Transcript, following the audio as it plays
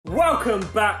Welcome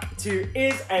back to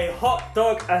Is a Hot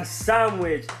Dog a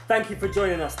Sandwich? Thank you for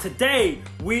joining us. Today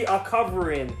we are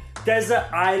covering Desert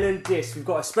Island Discs. We've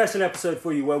got a special episode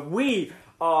for you where we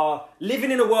are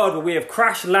living in a world where we have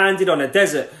crash landed on a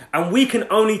desert and we can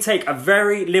only take a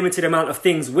very limited amount of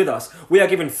things with us. We are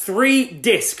given 3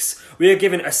 discs. We are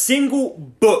given a single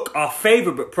book, our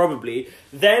favourite book probably.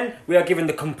 Then we are given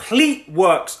the complete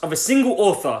works of a single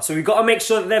author. So we've got to make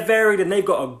sure that they're varied and they've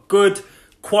got a good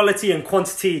quality and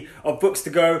quantity of books to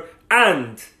go,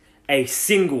 and a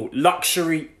single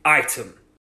luxury item.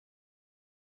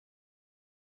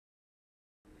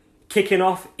 Kicking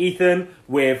off, Ethan,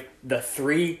 with the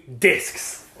 3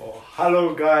 discs. Oh,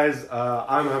 hello guys,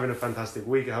 I'm having a fantastic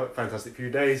week, a fantastic few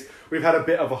days. We've had a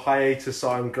bit of a hiatus, so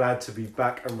I'm glad to be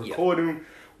back and recording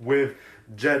with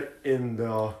Jed in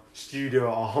the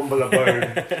studio, our humble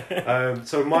abode.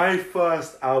 So my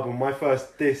first album, my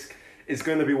first disc, is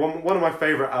going to be one of my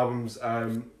favourite albums,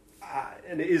 and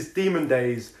it is Demon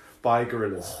Days by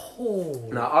Gorillaz. Oh.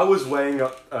 Now, I was weighing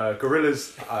up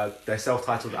Gorillaz, their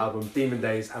self-titled album, Demon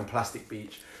Days and Plastic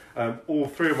Beach. All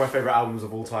 3 of my favourite albums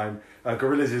of all time.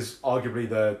 Gorillaz is arguably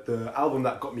the album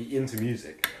that got me into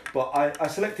music. But I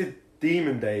selected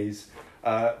Demon Days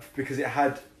because it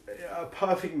had a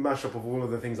perfect mashup of all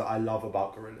of the things that I love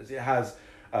about Gorillaz. It has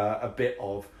a bit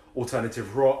of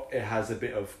alternative rock, it has a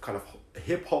bit of kind of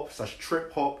hip-hop /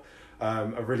 trip-hop,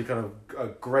 a really kind of a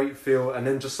great feel, and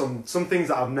then just some things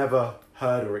that I've never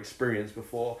heard or experienced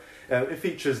before. It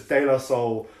features De La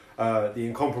Soul, the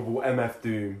incomparable MF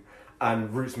Doom,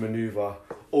 and Roots Manuva,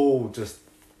 all just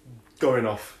going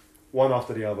off one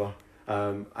after the other,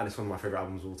 and it's one of my favourite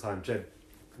albums of all time. Jed,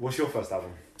 what's your first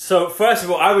album? So first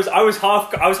of all, I was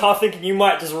half thinking you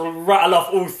might just rattle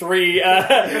off all three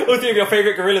of your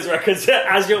favourite Gorillaz records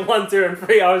as your 1, 2, and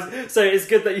 3. So it's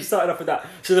good that you started off with that.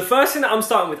 So the first thing that I'm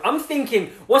starting with, I'm thinking,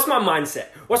 what's my mindset?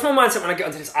 What's my mindset when I get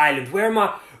onto this island? Where am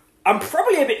I? I'm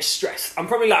probably a bit stressed. I'm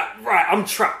probably like, right, I'm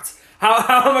trapped.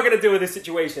 How am I going to deal with this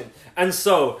situation? And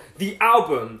so the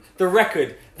album, the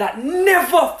record that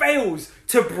never fails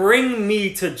to bring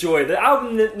me to joy, the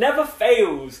album that never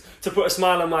fails to put a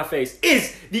smile on my face,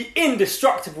 is the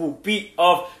indestructible beat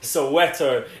of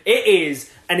Soweto. It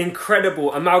is an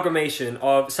incredible amalgamation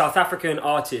of South African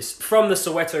artists from the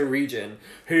Soweto region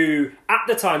who, at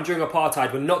the time during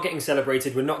apartheid, were not getting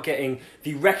celebrated, were not getting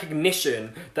the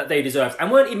recognition that they deserved,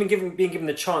 and weren't even being given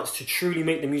the chance to truly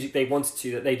make the music they wanted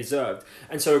to, that they deserved.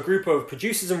 And so a group of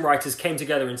producers and writers came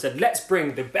together and said, let's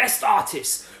bring the best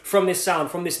artists from this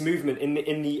sound, from this movement in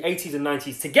the 80s and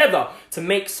 90s together to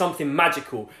make something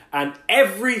magical. And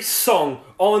every song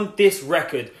on this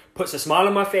record puts a smile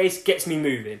on my face, gets me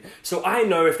moving. So I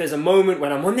know if there's a moment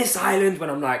when I'm on this island, when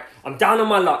I'm like, I'm down on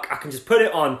my luck, I can just put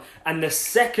it on, and the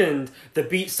second the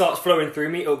beat starts flowing through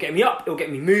me, it'll get me up, it'll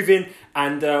get me moving,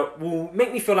 and will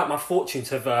make me feel like my fortunes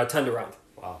have turned around.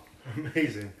 Wow,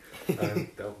 amazing.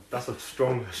 That's a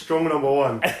strong number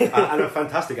 1 and a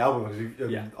fantastic album.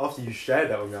 After you shared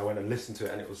that with me, I went and listened to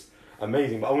it and it was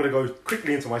amazing. But I'm going to go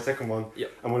quickly into my second one,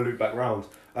 and we'll loop back round.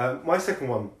 My second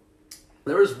one,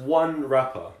 there is one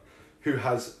rapper who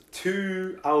has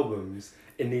 2 albums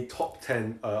in the top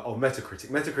 10 of Metacritic.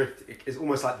 Metacritic is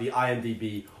almost like the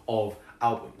IMDb of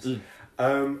albums.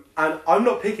 And I'm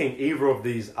not picking either of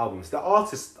these albums. The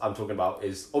artist I'm talking about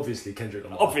is obviously Kendrick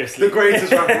Lamar. Obviously. The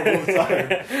greatest rapper of all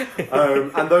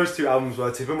time. And those 2 albums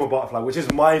were To Pimp a Butterfly, which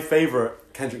is my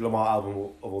favourite Kendrick Lamar album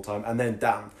of all time, and then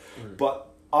Damn. But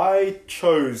I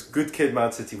chose Good Kid,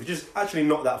 Mad City, which is actually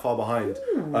not that far behind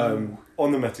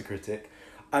on the Metacritic.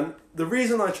 And the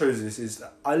reason I chose this is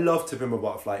that I love To Pimp a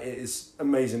Butterfly. It is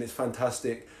amazing, it's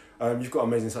fantastic. You've got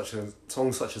amazing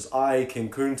songs such as I, King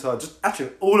Kunta. Just actually,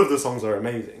 all of the songs are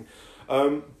amazing.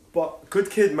 But Good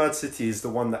Kid, Mad City is the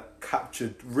one that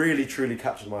really truly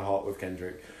captured my heart with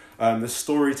Kendrick. The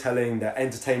storytelling, the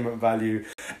entertainment value.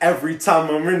 Every time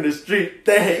I'm in the street,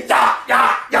 they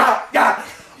yeah.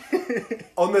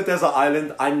 On the desert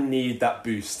island, I need that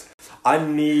boost. I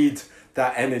need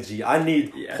that energy. I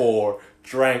need pour,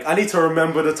 drank. I need to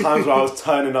remember the times where I was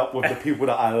turning up with the people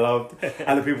that I loved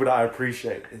and the people that I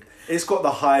appreciate. It's got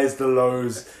the highs, the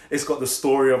lows. It's got the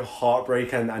story of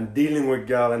heartbreak and dealing with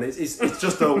girl, and it's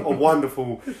just a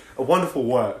wonderful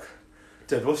work.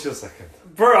 Jed, what's your second?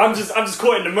 Bro, I'm just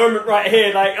caught in the moment right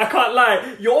here. Like, I can't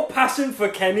lie. Your passion for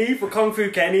Kenny, for Kung Fu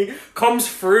Kenny, comes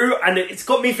through, and it's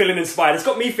got me feeling inspired. It's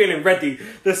got me feeling ready.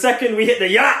 The second we hit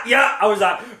the I was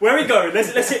like, where are we going? Let's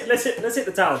hit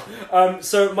the town.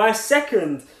 So my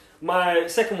second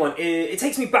one, it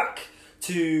takes me back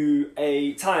to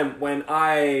a time when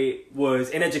I was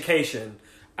in education,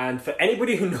 and for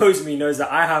anybody who knows me knows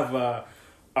that I have a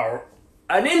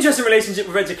an interesting relationship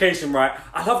with education, right?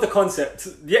 I love the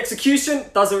concept. The execution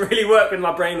doesn't really work with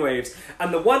my brainwaves.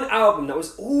 And the one album that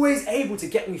was always able to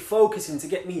get me focusing, to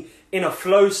get me in a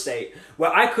flow state,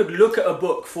 where I could look at a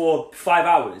book for 5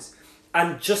 hours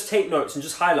and just take notes and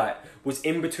just highlight, was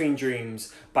In Between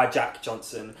Dreams by Jack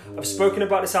Johnson. Ooh. I've spoken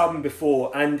about this album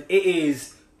before, and it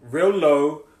is real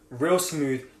low, real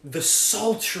smooth. The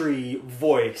sultry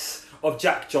voice of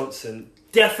Jack Johnson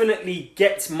definitely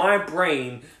gets my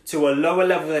brain to a lower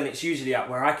level than it's usually at,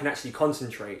 where I can actually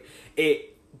concentrate.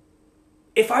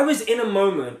 If I was in a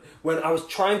moment when I was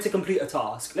trying to complete a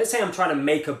task, let's say I'm trying to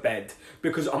make a bed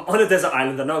because I'm on a desert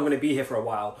island, I know I'm going to be here for a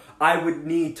while, I would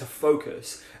need to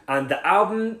focus. And the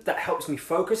album that helps me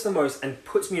focus the most and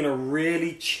puts me in a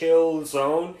really chill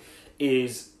zone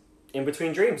is In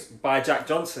Between Dreams by Jack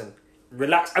Johnson.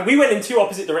 Relax. And we went in 2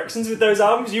 opposite directions with those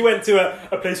albums. You went to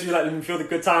a place where you're like, let me feel the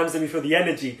good times, let me feel the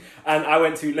energy. And I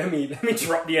went to, let me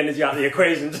drop the energy out of the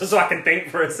equation just so I can think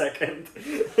for a second.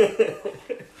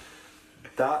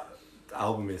 That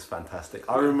album is fantastic.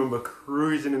 I remember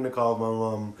cruising in the car with my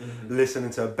mum, listening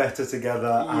to Better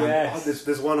Together. And Yes.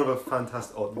 there's one of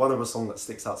a song that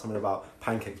sticks out, something about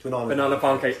pancakes. Banana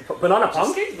pancakes? Banana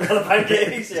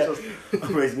pancakes? Yeah. Just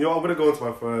amazing. You know, I'm going to go on to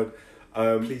my third.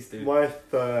 Please do. My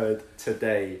third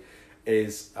today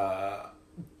is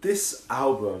this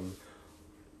album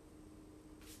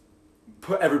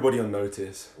put everybody on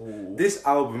notice. Ooh. This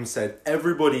album said,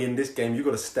 everybody in this game, you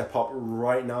got to step up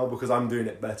right now because I'm doing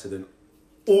it better than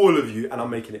all of you and I'm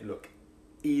making it look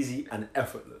easy and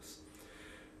effortless.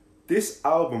 This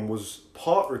album was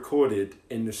part recorded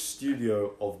in the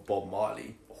studio of Bob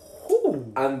Marley.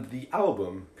 Ooh. And the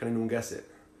album, can anyone guess it?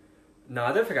 No,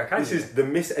 I don't think I can. This is The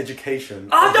Miseducation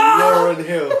Oh, of no! Lauryn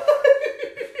Hill.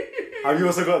 Have you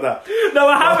also got that? No,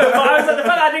 I haven't, but I was at the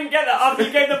fact I didn't get that after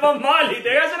you gave the Bob Marley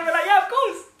thing. I should have been like, yeah, of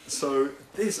course. So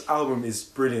this album is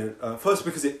brilliant. First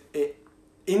because it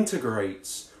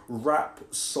integrates rap,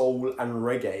 soul and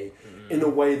reggae in a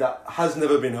way that has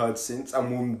never been heard since and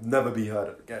will never be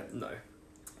heard again. No.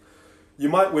 You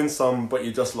might win some, but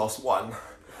you just lost one.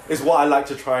 Is what I like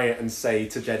to try and say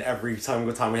to Jed every time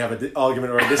we have an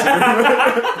argument or a disagreement.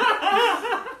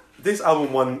 This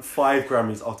album won 5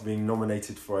 Grammys after being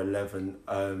nominated for 11.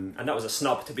 And that was a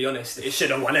snub, to be honest. It should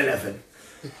have won 11.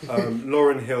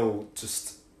 Lauryn Hill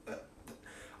just...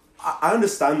 I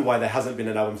understand why there hasn't been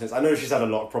an album since. I know she's had a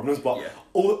lot of problems, but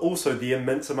also the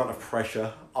immense amount of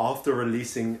pressure after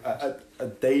releasing a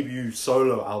debut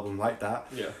solo album like that.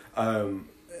 Yeah.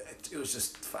 It was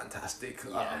just fantastic.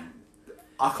 Yeah.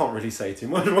 I can't really say too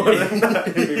much more than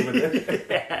that.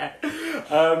 Yeah.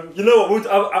 You know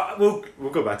what?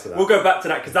 We'll go back to that. We'll go back to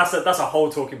that because that's a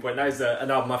whole talking point. That is an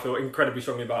album I feel incredibly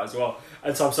strongly about as well,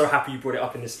 and so I'm so happy you brought it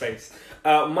up in this space.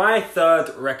 My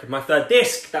third record, my third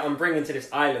disc that I'm bringing to this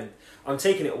island, I'm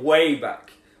taking it way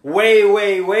back,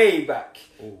 way back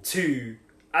to.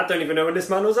 I don't even know when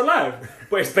this man was alive,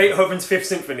 but it's Beethoven's Fifth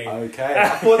Symphony. Okay. I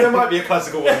thought there might be a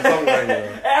classical one song going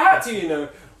there. It had to, you know.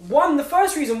 The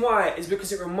first reason why is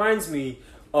because it reminds me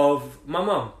of my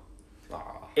mum.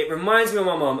 It reminds me of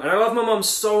my mum, and I love my mum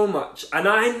so much. And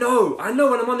I know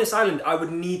when I'm on this island, I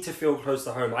would need to feel close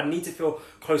to home. I need to feel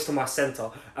close to my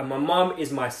centre, and my mum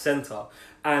is my centre.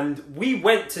 And we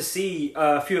went to see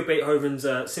a few of Beethoven's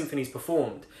symphonies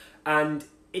performed, and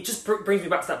it just brings me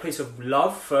back to that place of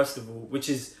love, first of all, which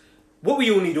is what we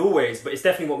all need always, but it's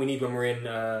definitely what we need when we're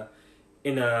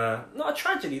in a, not a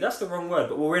tragedy, that's the wrong word,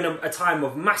 but we're in a time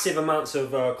of massive amounts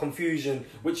of confusion,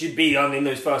 which you'd be on in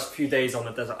those first few days on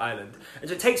a desert island. And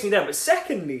so it takes me there. But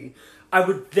secondly, I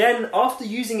would then, after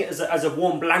using it as a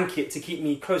warm blanket to keep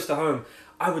me close to home,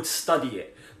 I would study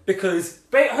it. Because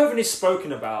Beethoven is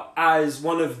spoken about as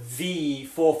one of the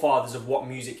forefathers of what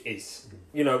music is.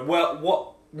 You know,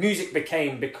 what music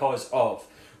became because of,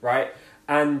 right?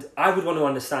 And I would want to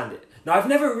understand it. Now, I've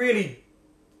never really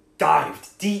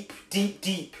dived deep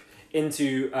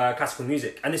into classical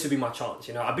music, and this would be my chance.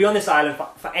 You know, I'd be on this island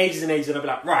for ages and ages, and I'd be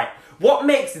like, right, what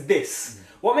makes this?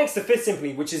 What makes the Fifth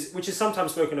Symphony, which is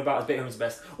sometimes spoken about as Beethoven's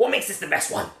best, what makes this the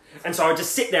best one? And so I would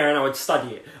just sit there and I would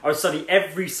study it. I would study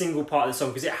every single part of the song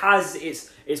because it has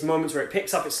its moments where it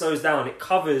picks up, it slows down, it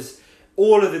covers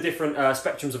all of the different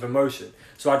spectrums of emotion.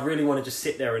 So I'd really want to just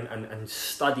sit there and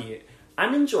study it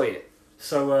and enjoy it.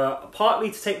 So partly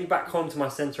to take me back home to my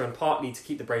centre and partly to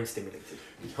keep the brain stimulated.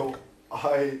 So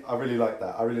I really like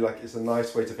that. I really like it. It's a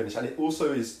nice way to finish. And it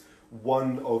also is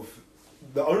one of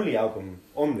the only album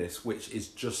on this which is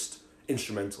just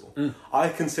instrumental. I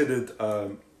considered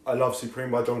I Love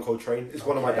Supreme by John Coltrane. It's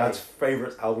one of my dad's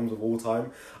favourite albums of all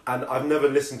time. And I've never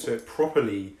listened to it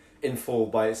properly in full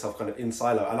by itself, kind of in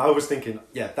silo. And I was thinking,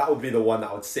 yeah, that would be the one that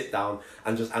I would sit down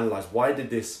and just analyze. Why did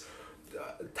this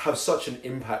have such an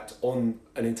impact on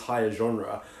an entire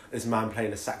genre? This man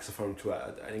playing a saxophone to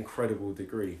an incredible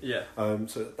degree. Yeah.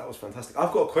 So that was fantastic.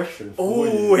 I've got a question for Oh,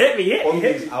 you. hit me. On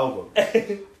these albums.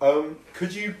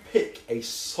 Could you pick a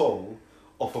song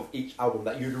off of each album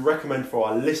that you'd recommend for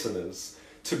our listeners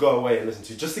to go away and listen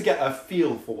to, just to get a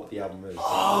feel for what the album is?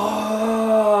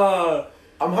 Oh.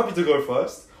 I'm happy to go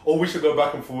first, or we should go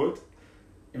back and forward.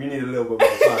 If you need a little bit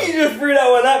more time. You just threw that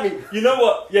one at me. You know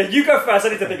what? Yeah, you go first. I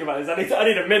need to think about this. I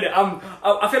need a minute.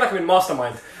 I feel like I'm in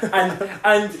mastermind,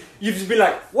 and you've just been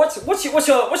like, what's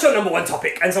your number one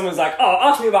topic? And someone's like, oh,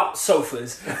 ask me about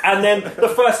sofas. And then the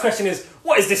first question is,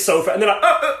 what is this sofa? And they're like,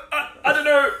 I don't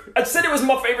know. I said it was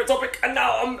my favorite topic, and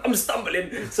now I'm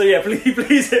stumbling. So yeah,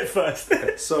 please hit first.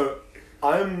 So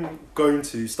I'm going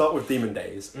to start with Demon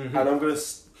Days, and I'm going to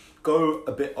go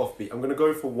a bit offbeat. I'm going to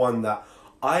go for one that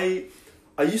I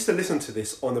used to listen to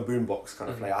this on the boombox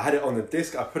kind of play. I had it on the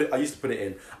disc. I used to put it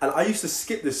in, and I used to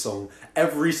skip this song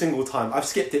every single time. I've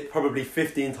skipped it probably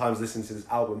 15 times listening to this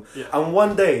album. Yeah. And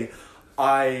one day,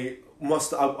 I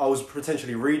was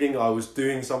potentially reading. I was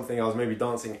doing something. I was maybe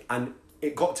dancing, and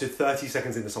it got to 30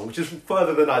 seconds in the song, which is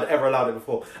further than I'd ever allowed it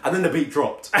before. And then the beat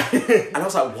dropped, and I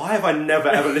was like, why have I never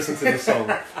ever listened to this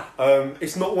song?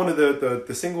 It's not one of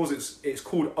the singles. It's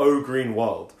called "Oh Green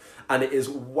World." And it is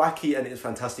wacky and it's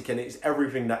fantastic and it's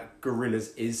everything that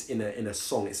Gorillaz is in a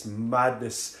song. It's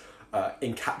madness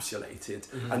encapsulated,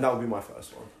 and that would be my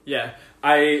first one. Yeah,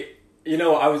 I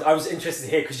was interested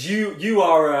to hear because you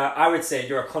are I would say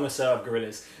you're a connoisseur of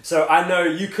Gorillaz. So I know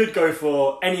you could go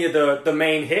for any of the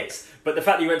main hits, but the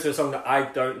fact that you went to a song that I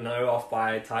don't know off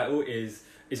by title is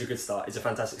a good start. It's a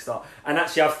fantastic start. And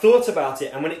actually, I've thought about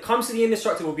it. And when it comes to the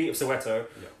Indestructible Beat of Soweto,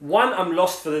 one, I'm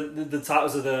lost for the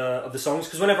titles of the songs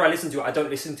because whenever I listen to it, I don't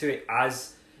listen to it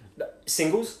as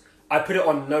singles. I put it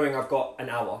on knowing I've got an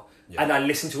hour, and I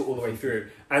listen to it all the way through.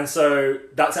 And so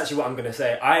that's actually what I'm going to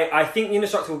say. I think the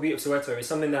Indestructible Beat of Soweto is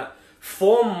something that,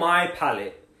 for my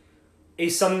palette,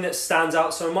 is something that stands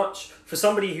out so much. For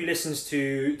somebody who listens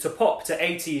to pop, to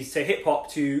 80s, to hip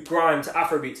hop, to grime, to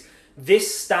Afrobeats,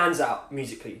 this stands out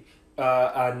musically,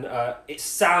 and it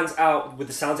stands out with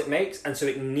the sounds it makes, and so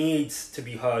it needs to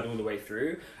be heard all the way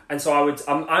through. And so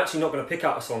I'm actually not going to pick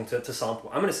out a song to sample.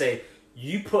 I'm going to say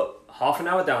you put half an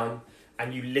hour down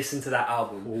and you listen to that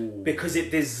album because it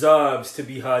deserves to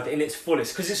be heard in its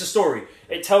fullest. Because it's a story.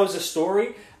 It tells a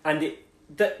story, and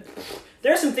there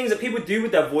are some things that people do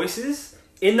with their voices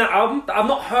in that album that I've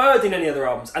not heard in any other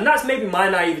albums, and that's maybe my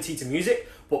naivety to music.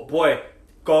 But boy,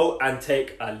 go and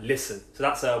take a listen. So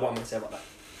that's what I'm going to say about that.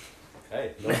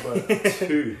 Okay, number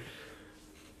 2. You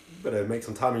better make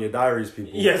some time in your diaries,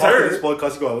 people. Yes, After sir. this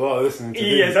podcast, you've got a lot of listening to do.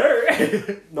 Yes,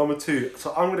 sir. Number 2.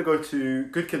 So I'm going to go to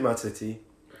Good Kid, Mad City.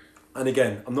 And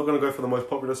again, I'm not going to go for the most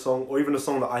popular song or even a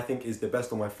song that I think is the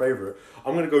best or my favourite.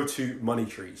 I'm going to go to Money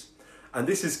Trees. And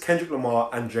this is Kendrick Lamar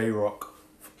and J-Rock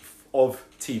of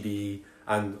TDE,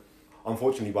 and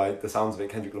unfortunately, by the sounds of it,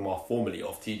 Kendrick Lamar, formerly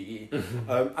of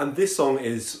TDE. And this song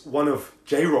is one of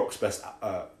J-Rock's best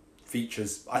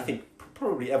features, I think,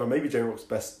 probably ever. Maybe J-Rock's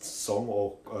best song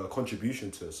or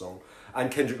contribution to a song. And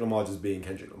Kendrick Lamar just being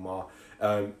Kendrick Lamar.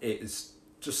 It is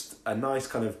just a nice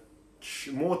kind of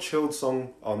more chilled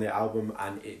song on the album,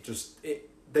 and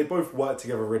they both work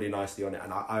together really nicely on it,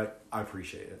 and I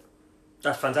appreciate it.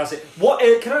 That's fantastic.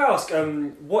 Can I ask,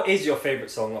 what is your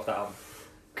favourite song off that album?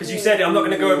 Because you said I'm not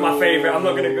going to go with my favourite, I'm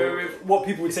not going to go with what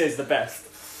people would say is the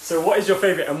best. So what is your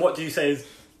favourite, and what do you say is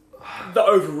the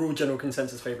overall general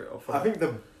consensus favourite of? I think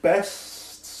the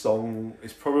best song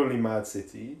is probably Mad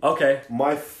City. Okay.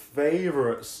 My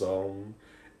favourite song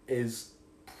is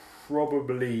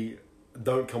probably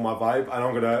Don't Kill My Vibe, and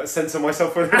I'm going to censor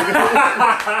myself for it.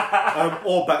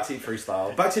 Or Backseat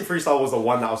Freestyle. Backseat Freestyle was the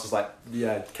one that I was just like,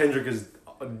 yeah, Kendrick is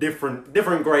different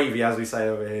gravy, as we say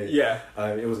over here. Yeah.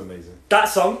 It was amazing. That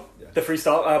song, the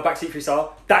freestyle, Backseat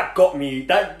Freestyle, that got me.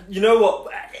 That, you know what?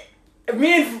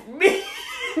 Me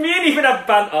and even have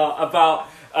banter about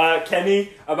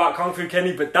Kenny, about Kung Fu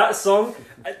Kenny, but that song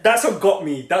got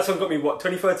me. That song got me, what,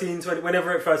 2013,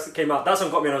 whenever it first came out, that song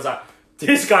got me, and I was like,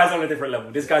 this guy's on a different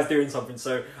level. This guy's doing something,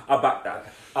 so I backed that.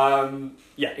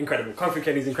 Yeah, incredible. Kung Fu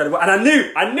Kenny's incredible. And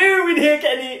I knew we'd hear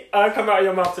Kenny come out of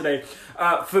your mouth today.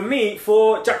 For me,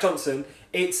 for Jack Johnson,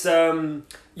 it's,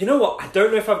 you know what? I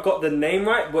don't know if I've got the name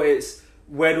right, but it's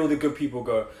Where'd All the Good People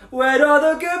Go? Where'd all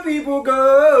the good people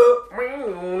go?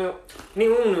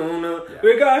 Yeah.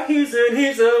 We got heaps and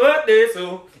heaps of what they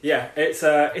so. Yeah, it's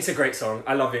a great song.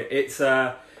 I love it.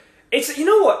 It's, you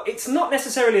know what? It's not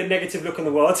necessarily a negative look on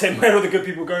the world saying where all the good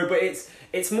people go, but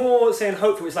it's more saying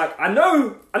hopeful. It's like, I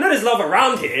know there's love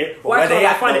around here. Why can't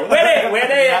I find it? Where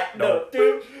they at? No.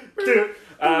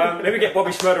 Let me get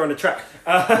Bobby Schmurder on the track.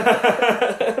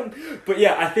 But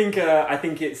yeah, I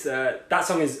think it's that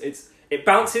song it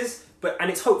bounces, and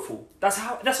it's hopeful. That's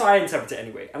how I interpret it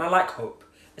anyway. And I like hope,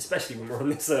 especially when we're on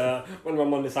this when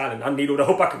I'm on this island. I need all the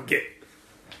hope I can get.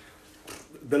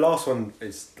 The last one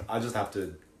is, I just have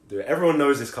to do it. Everyone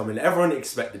knows it's coming. Everyone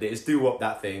expected it. It's Doo Wop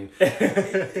That Thing.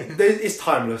 It's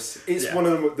timeless. It's one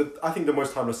of I think the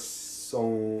most timeless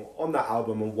song on that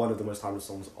album, and one of the most timeless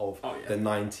songs of the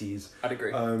 90s. I'd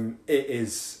agree.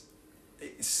 It's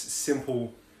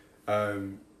simple.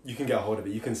 You can get a hold of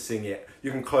it. You can sing it.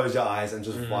 You can close your eyes and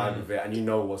just vibe with it, and you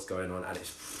know what's going on. And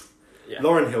it's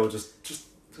Lauryn Hill. Just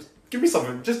give me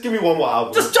something. Just give me one more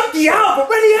album. Just drop the album.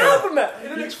 Where the album at?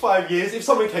 In the next 5 years, if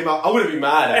something came out, I wouldn't be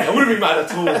mad at it. I wouldn't be mad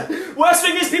at all. Worst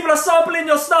thing is people are sampling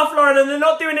your stuff, Lauren, and they're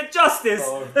not doing it justice.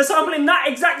 Oh. They're sampling that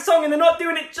exact song and they're not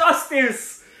doing it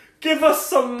justice. Give us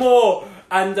some more.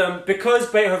 And because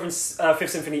Beethoven's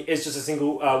Fifth Symphony is just a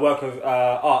single work of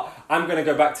art, I'm going to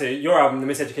go back to your album, The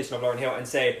Miseducation of Lauryn Hill, and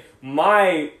say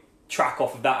my track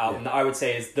off of that album that I would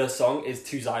say is the song is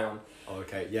To Zion.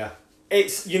 Okay, yeah.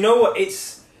 It's, you know what,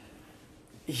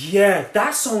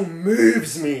 that song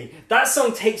moves me. That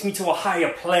song takes me to a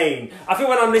higher plane. I feel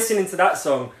when I'm listening to that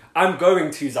song, I'm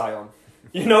going to Zion.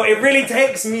 You know, it really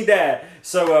takes me there.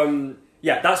 So,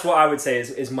 that's what I would say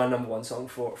is my number one song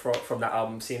from that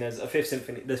album, seen as the Fifth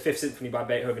Symphony by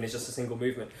Beethoven is just a single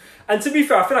movement. And to be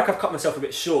fair, I feel like I've cut myself a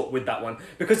bit short with that one,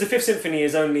 because the Fifth Symphony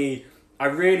is only, I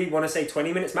really want to say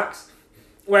 20 minutes max.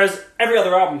 Whereas every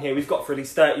other album here, we've got for at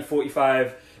least 30,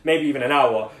 45, maybe even an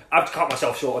hour. I've cut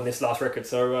myself short on this last record,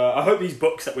 so I hope these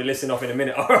books that we're listening off in a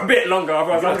minute are a bit longer.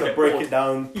 Otherwise, I'm going to break it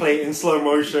down, play it in slow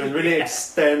motion, really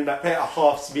extend that, play it at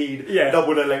half speed,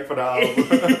 double the length of the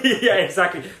album. Yeah,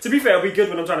 exactly. To be fair, it'll be good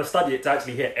when I'm trying to study it to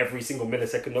actually hit every single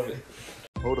millisecond of it.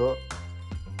 Hold up.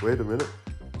 Wait a minute.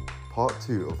 Part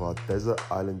 2 of our Desert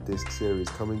Island Disc series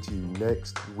coming to you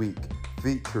next week,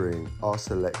 featuring our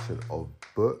selection of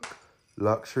book,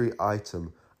 luxury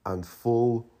item, and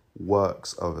full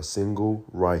works of a single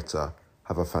writer.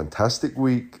 Have a fantastic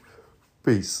week.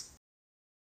 Peace.